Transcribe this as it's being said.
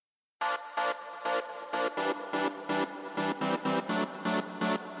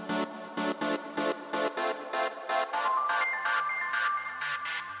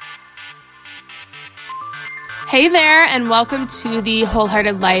Hey there, and welcome to the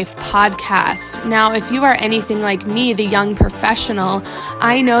Wholehearted Life podcast. Now, if you are anything like me, the young professional,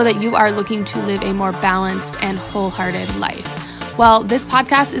 I know that you are looking to live a more balanced and wholehearted life. Well, this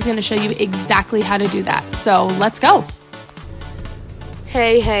podcast is going to show you exactly how to do that. So let's go.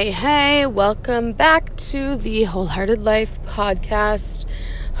 Hey, welcome back to the Wholehearted Life podcast.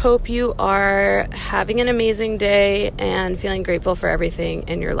 Hope you are having an amazing day and feeling grateful for everything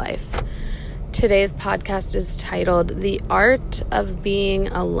in your life. Today's podcast is titled The Art of Being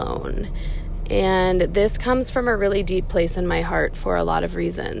Alone. And this comes from a really deep place in my heart for a lot of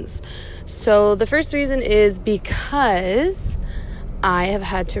reasons. So the first reason is because I have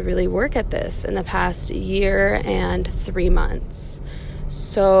had to really work at this in the past year and 3 months.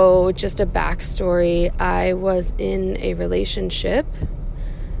 So just a backstory, I was in a relationship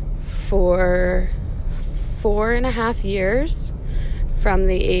for 4.5 years. From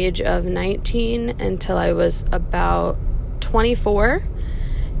the age of 19 until I was about 24.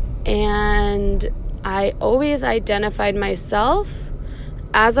 And I always identified myself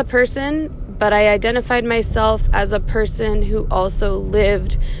as a person, but I identified myself as a person who also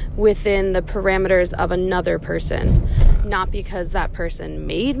lived within the parameters of another person. Not because that person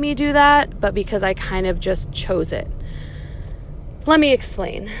made me do that, but because I kind of just chose it. Let me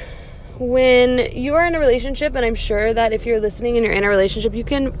explain. When you are in a relationship, and I'm sure that if you're listening and you're in a relationship, you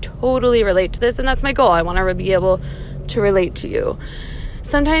can totally relate to this, and that's my goal. I want to be able to relate to you.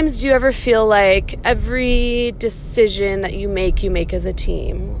 Sometimes do you ever feel like every decision that you make as a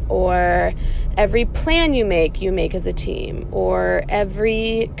team, or every plan you make as a team, or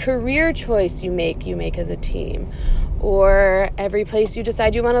every career choice you make as a team, or every place you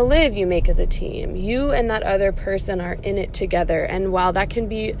decide you want to live, you make as a team. You and that other person are in it together, and while that can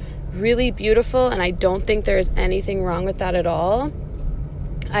be really beautiful, and I don't think there's anything wrong with that at all,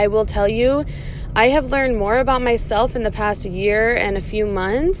 I will tell you, I have learned more about myself in the past year and a few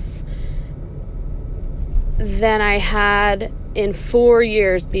months than I had in 4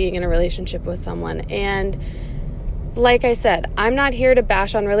 years being in a relationship with someone. And like I said, I'm not here to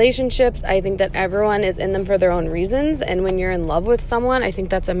bash on relationships. I think that everyone is in them for their own reasons, and when you're in love with someone, I think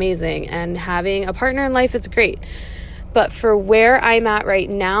that's amazing, and having a partner in life is great. But for where I'm at right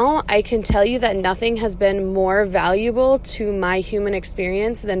now, I can tell you that nothing has been more valuable to my human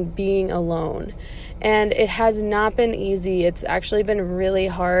experience than being alone. And it has not been easy. It's actually been really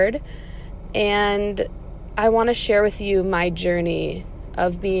hard. And I want to share with you my journey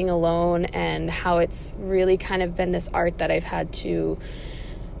of being alone and how it's really kind of been this art that I've had to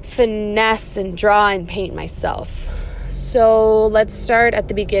finesse and draw and paint myself. So let's start at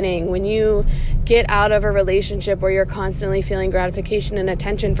the beginning. When you get out of a relationship where you're constantly feeling gratification and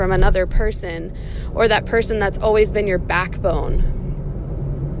attention from another person, or that person that's always been your backbone,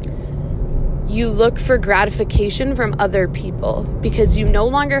 you look for gratification from other people because you no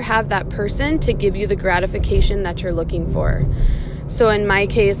longer have that person to give you the gratification that you're looking for. So in my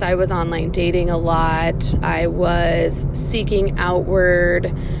case, I was online dating a lot. I was seeking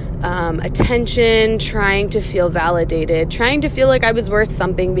outward attention, trying to feel validated, trying to feel like I was worth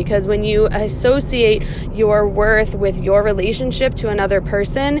something, because when you associate your worth with your relationship to another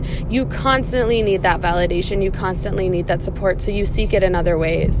person, you constantly need that validation. You constantly need that support. So you seek it in other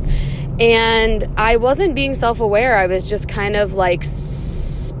ways. And I wasn't being self-aware. I was just kind of like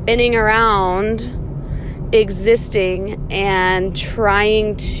spinning around, existing and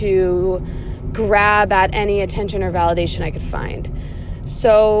trying to grab at any attention or validation I could find.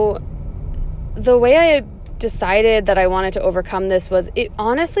 So the way I decided that I wanted to overcome this was, it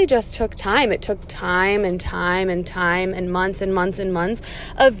honestly just took time. It took time and months and months and months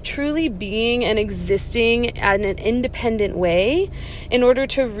of truly being and existing in an independent way in order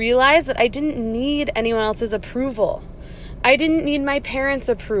to realize that I didn't need anyone else's approval. I didn't need my parents'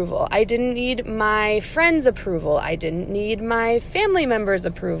 approval. I didn't need my friends' approval. I didn't need my family members'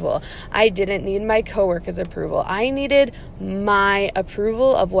 approval. I didn't need my coworkers' approval. I needed my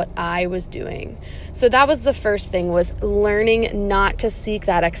approval of what I was doing. So that was the first thing, was learning not to seek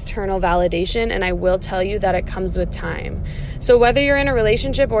that external validation. And I will tell you that it comes with time. So whether you're in a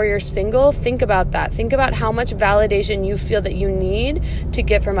relationship or you're single, think about that. Think about how much validation you feel that you need to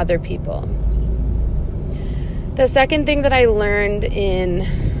get from other people. The second thing that I learned in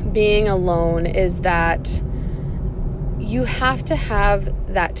being alone is that you have to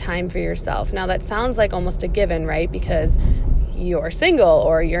have that time for yourself. Now, that sounds like almost a given, right? Because you're single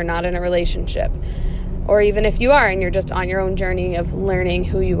or you're not in a relationship. Or even if you are and you're just on your own journey of learning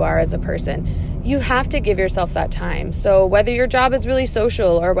who you are as a person, you have to give yourself that time. So whether your job is really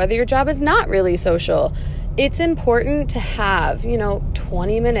social or whether your job is not really social, it's important to have,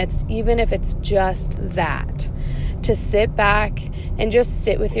 20 minutes, even if it's just that. to sit back and just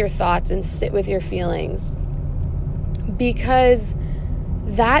sit with your thoughts and sit with your feelings, because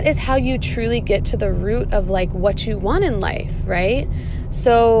that is how you truly get to the root of like what you want in life, right?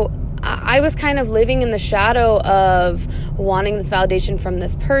 So I was kind of living in the shadow of wanting this validation from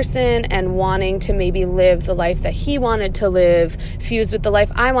this person and wanting to maybe live the life that he wanted to live, fused with the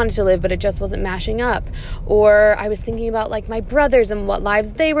life I wanted to live, but it just wasn't mashing up. Or I was thinking about like my brothers and what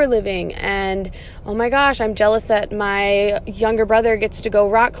lives they were living. And oh my gosh, I'm jealous that my younger brother gets to go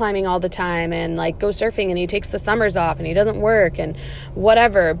rock climbing all the time and like go surfing, and he takes the summers off and he doesn't work and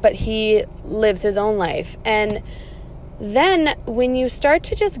whatever, but he lives his own life. And then when you start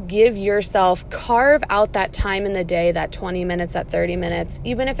to just give yourself, carve out that time in the day, that 20 minutes, that 30 minutes,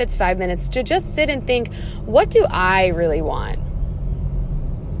 even if it's 5 minutes, to just sit and think, what do I really want?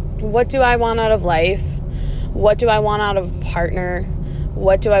 What do I want out of life? What do I want out of a partner?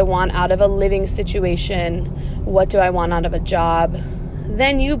 What do I want out of a living situation? What do I want out of a job?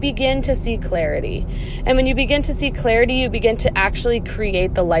 Then you begin to see clarity. And when you begin to see clarity, you begin to actually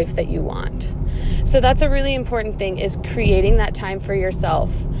create the life that you want. So that's a really important thing, is creating that time for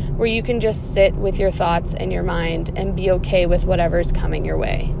yourself where you can just sit with your thoughts and your mind and be okay with whatever's coming your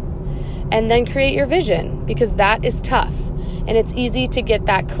way. And then create your vision, because that is tough. And it's easy to get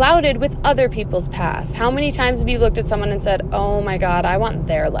that clouded with other people's path. How many times have you looked at someone and said, oh my God, I want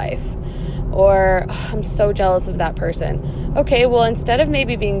their life? Or I'm so jealous of that person. Okay, well, instead of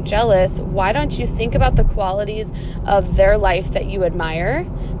maybe being jealous, why don't you think about the qualities of their life that you admire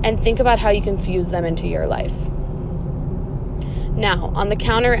and think about how you can fuse them into your life? Now, on the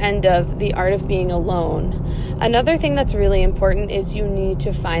counter end of the art of being alone, another thing that's really important is you need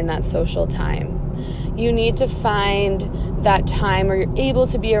to find that social time. You need to find that time where you're able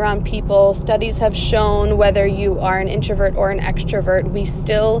to be around people. Studies have shown whether you are an introvert or an extrovert, we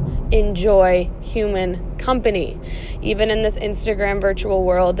still enjoy human company. Even in this Instagram virtual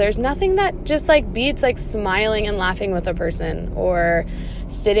world, there's nothing that just like beats like smiling and laughing with a person, or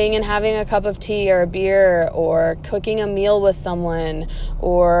sitting and having a cup of tea or a beer, or cooking a meal with someone,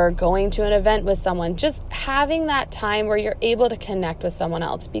 or going to an event with someone. Just having that time where you're able to connect with someone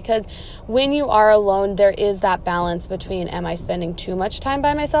else. Because when you are alone, there is that balance between, am I spending too much time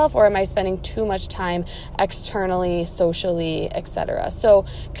by myself, or am I spending too much time externally, socially, etc. So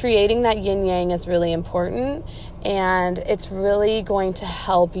creating that yin yang is really important, and it's really going to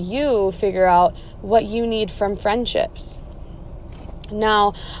help you figure out what you need from friendships.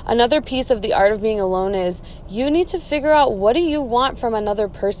 Now, another piece of the art of being alone is you need to figure out, what do you want from another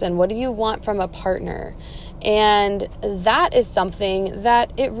person? What do you want from a partner? And that is something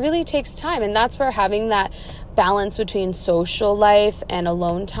that it really takes time. And that's where having that balance between social life and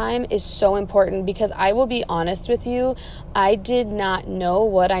alone time is so important, because I will be honest with you, I did not know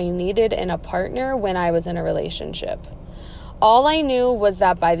what I needed in a partner when I was in a relationship. All I knew was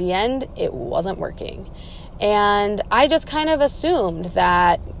that by the end, it wasn't working. And I just kind of assumed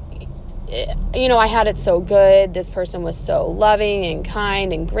that, you know, I had it so good. This person was so loving and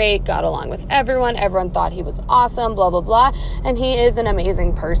kind and great, got along with everyone. Everyone thought he was awesome, blah, blah, blah. And he is an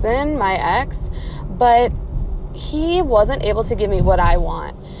amazing person, my ex. But he wasn't able to give me what I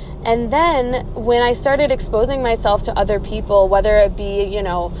want. And then when I started exposing myself to other people, whether it be, you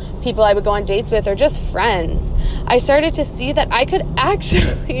know, people I would go on dates with or just friends, I started to see that I could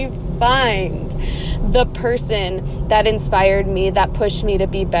actually find the person that inspired me, that pushed me to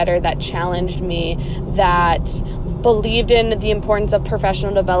be better, that challenged me, that believed in the importance of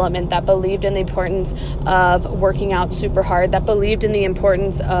professional development, that believed in the importance of working out super hard, that believed in the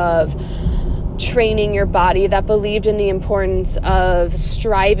importance of training your body, that believed in the importance of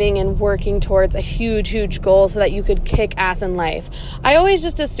striving and working towards a huge, huge goal so that you could kick ass in life. I always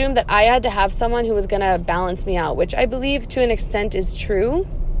just assumed that I had to have someone who was going to balance me out, which I believe to an extent is true.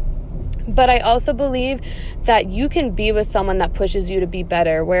 But I also believe that you can be with someone that pushes you to be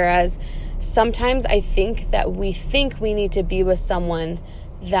better. Whereas sometimes I think that we think we need to be with someone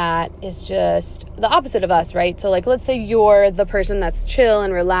that is just the opposite of us, right? So like, let's say you're the person that's chill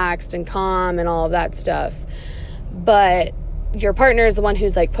and relaxed and calm and all of that stuff, but your partner is the one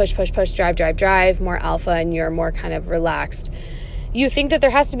who's like push, push, push, drive, drive, drive, more alpha, and you're more kind of relaxed. You think that there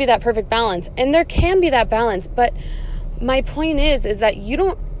has to be that perfect balance, and there can be that balance, but my point is that you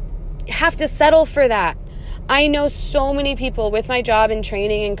don't have to settle for that. I know so many people with my job in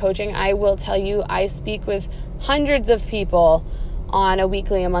training and coaching. I will tell you, I speak with hundreds of people on a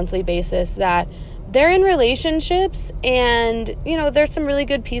weekly and monthly basis that they're in relationships and, there's some really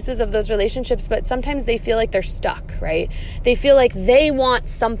good pieces of those relationships, but sometimes they feel like they're stuck, right? They feel like they want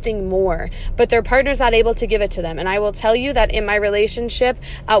something more, but their partner's not able to give it to them. And I will tell you that in my relationship,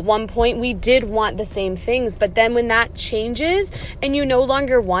 at one point, we did want the same things, but then when that changes and you no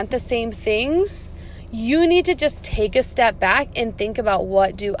longer want the same things, you need to just take a step back and think about,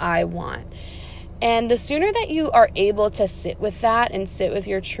 what do I want? And the sooner that you are able to sit with that and sit with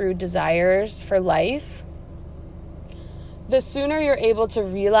your true desires for life, the sooner you're able to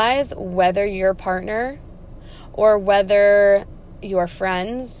realize whether your partner or whether your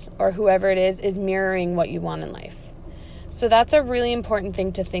friends or whoever it is mirroring what you want in life. So that's a really important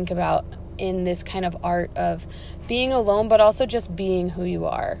thing to think about in this kind of art of being alone, but also just being who you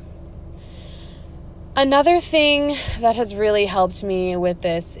are. Another thing that has really helped me with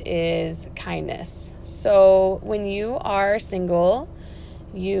this is kindness. So when you are single,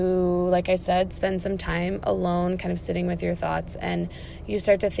 you, like I said, spend some time alone, kind of sitting with your thoughts, and you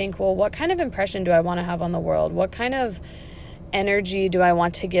start to think, well, what kind of impression do I want to have on the world? What kind of energy do I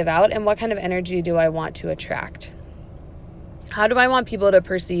want to give out? And what kind of energy do I want to attract? How do I want people to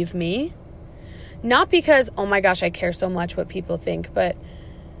perceive me? Not because, oh my gosh, I care so much what people think, but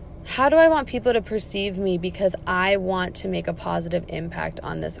how do I want people to perceive me because I want to make a positive impact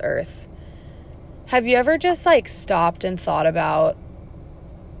on this earth? Have you ever just stopped and thought about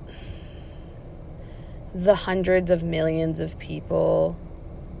the hundreds of millions of people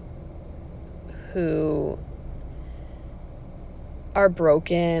who are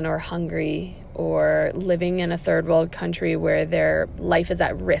broken or hungry or living in a third world country where their life is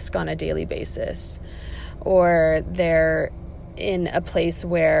at risk on a daily basis, or they're in a place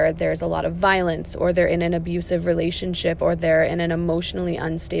where there's a lot of violence, or they're in an abusive relationship, or they're in an emotionally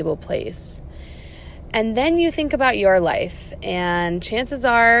unstable place? And then you think about your life, and chances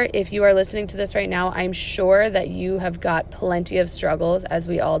are, if you are listening to this right now, I'm sure that you have got plenty of struggles, as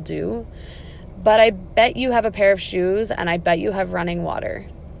we all do, but I bet you have a pair of shoes, and I bet you have running water.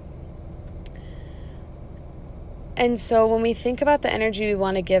 And so when we think about the energy we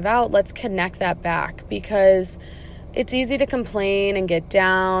want to give out, let's connect that back, because it's easy to complain and get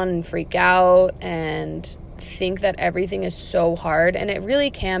down and freak out and think that everything is so hard, and it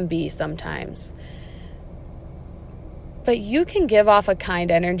really can be sometimes. But you can give off a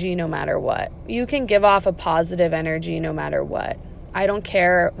kind energy no matter what. You can give off a positive energy no matter what. I don't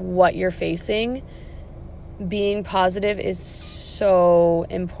care what you're facing. Being positive is so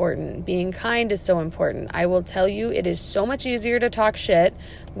important. Being kind is so important. I will tell you, it is so much easier to talk shit,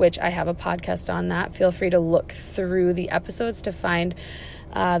 which I have a podcast on that. Feel free to look through the episodes to find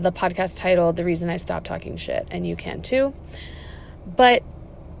the podcast titled The Reason I Stopped Talking Shit, and you can too. But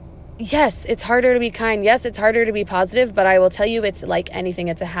yes, it's harder to be kind. Yes, it's harder to be positive, but I will tell you, it's like anything.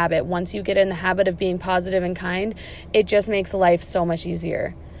 It's a habit. Once you get in the habit of being positive and kind, it just makes life so much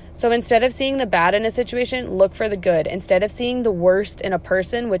easier. So instead of seeing the bad in a situation, look for the good. Instead of seeing the worst in a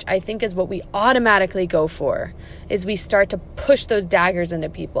person, which I think is what we automatically go for, is we start to push those daggers into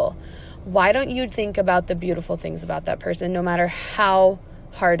people. Why don't you think about the beautiful things about that person, no matter how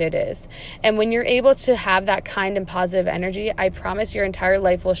hard it is? And when you're able to have that kind and positive energy, I promise your entire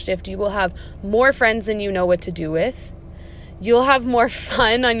life will shift. You will have more friends than you know what to do with. You'll have more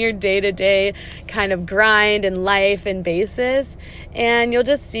fun on your day-to-day kind of grind and life and basis, and you'll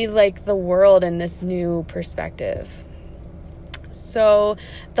just see the world in this new perspective. So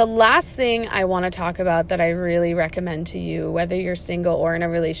the last thing I want to talk about that I really recommend to you, whether you're single or in a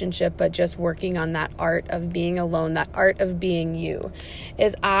relationship, but just working on that art of being alone, that art of being you,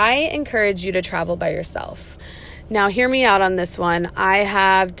 is I encourage you to travel by yourself. Now, hear me out on this one. I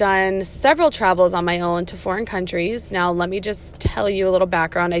have done several travels on my own to foreign countries. Now, let me just tell you a little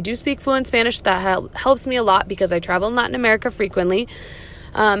background. I do speak fluent Spanish. That helps me a lot because I travel in Latin America frequently.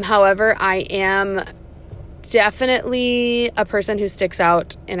 However, I am definitely a person who sticks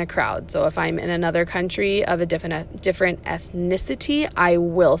out in a crowd. So if I'm in another country of a different ethnicity, I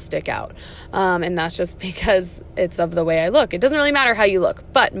will stick out. And that's just because it's of the way I look. It doesn't really matter how you look.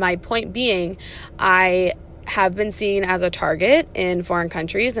 But my point being, I have been seen as a target in foreign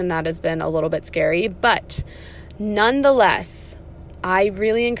countries, and that has been a little bit scary. But nonetheless, I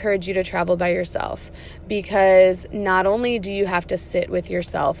really encourage you to travel by yourself, because not only do you have to sit with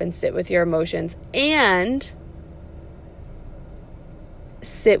yourself and sit with your emotions and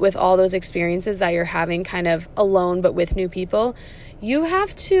sit with all those experiences that you're having kind of alone but with new people, you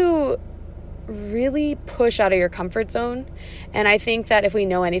have to really push out of your comfort zone. And I think that if we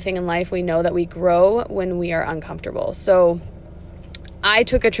know anything in life, we know that we grow when we are uncomfortable. So I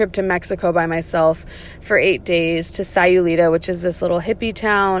took a trip to Mexico by myself for 8 days to Sayulita, which is this little hippie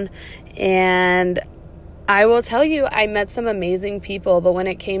town. And I will tell you, I met some amazing people, but when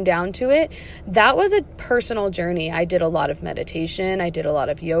it came down to it, that was a personal journey. I did a lot of meditation. I did a lot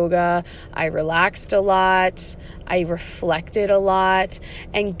of yoga. I relaxed a lot. I reflected a lot.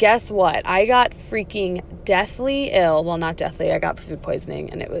 And guess what? I got freaking deathly ill. Well, not deathly. I got food poisoning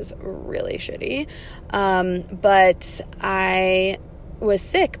and it was really shitty. But I was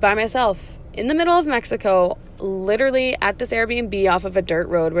sick by myself in the middle of Mexico, literally at this Airbnb off of a dirt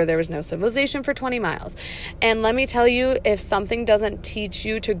road where there was no civilization for 20 miles. And let me tell you, if something doesn't teach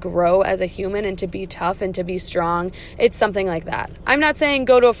you to grow as a human and to be tough and to be strong, it's something like that. I'm not saying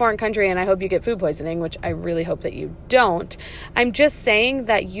go to a foreign country and I hope you get food poisoning, which I really hope that you don't. I'm just saying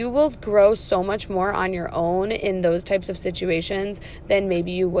that you will grow so much more on your own in those types of situations than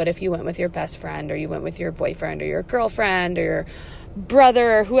maybe you would if you went with your best friend or you went with your boyfriend or your girlfriend or your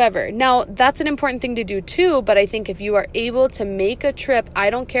brother or whoever. Now, that's an important thing to do too, but I think if you are able to make a trip, I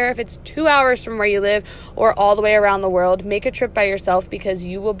don't care if it's 2 hours from where you live or all the way around the world, make a trip by yourself because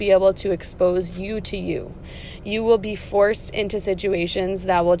you will be able to expose you to you. You will be forced into situations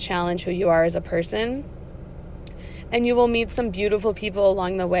that will challenge who you are as a person. And you will meet some beautiful people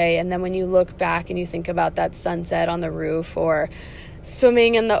along the way. And then when you look back and you think about that sunset on the roof or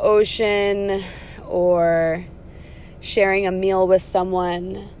swimming in the ocean or sharing a meal with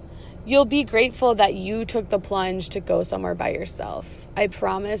someone, you'll be grateful that you took the plunge to go somewhere by yourself. I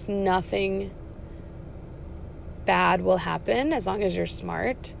promise nothing bad will happen as long as you're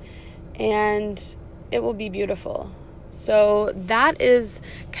smart, and it will be beautiful. So that is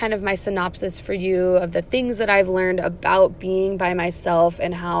kind of my synopsis for you of the things that I've learned about being by myself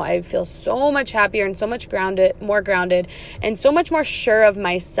and how I feel so much happier and so much more grounded and so much more sure of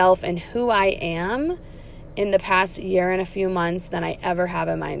myself and who I am in the past year and a few months than I ever have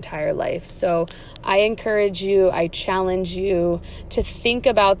in my entire life. So I encourage you, I challenge you to think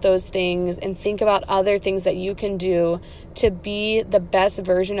about those things and think about other things that you can do to be the best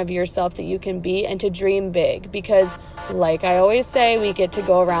version of yourself that you can be and to dream big. Because like I always say, we get to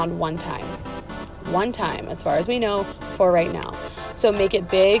go around one time, as far as we know, for right now. So make it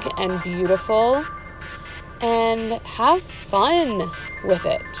big and beautiful and have fun with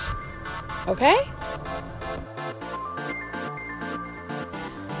it. Okay?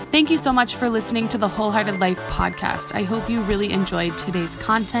 Thank you so much for listening to the Wholehearted Life podcast. I hope you really enjoyed today's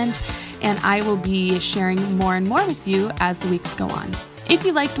content, and I will be sharing more and more with you as the weeks go on. If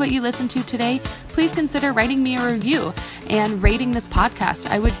you liked what you listened to today, please consider writing me a review and rating this podcast.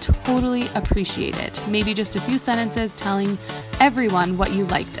 I would totally appreciate it. Maybe just a few sentences telling everyone what you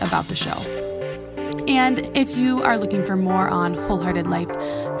liked about the show. And if you are looking for more on Wholehearted Life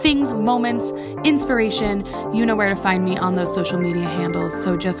things, moments, inspiration, you know where to find me on those social media handles.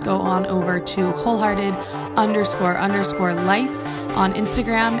 So just go on over to wholehearted__life on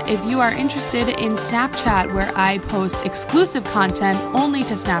Instagram. If you are interested in Snapchat, where I post exclusive content only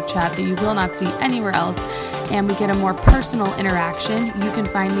to Snapchat that you will not see anywhere else, and we get a more personal interaction, you can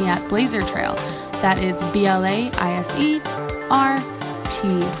find me at Blazer Trail. That is BLAISERTRAIL.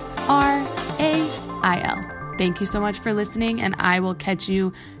 Thank you so much for listening, and I will catch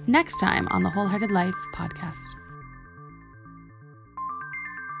you next time on the Wholehearted Life podcast.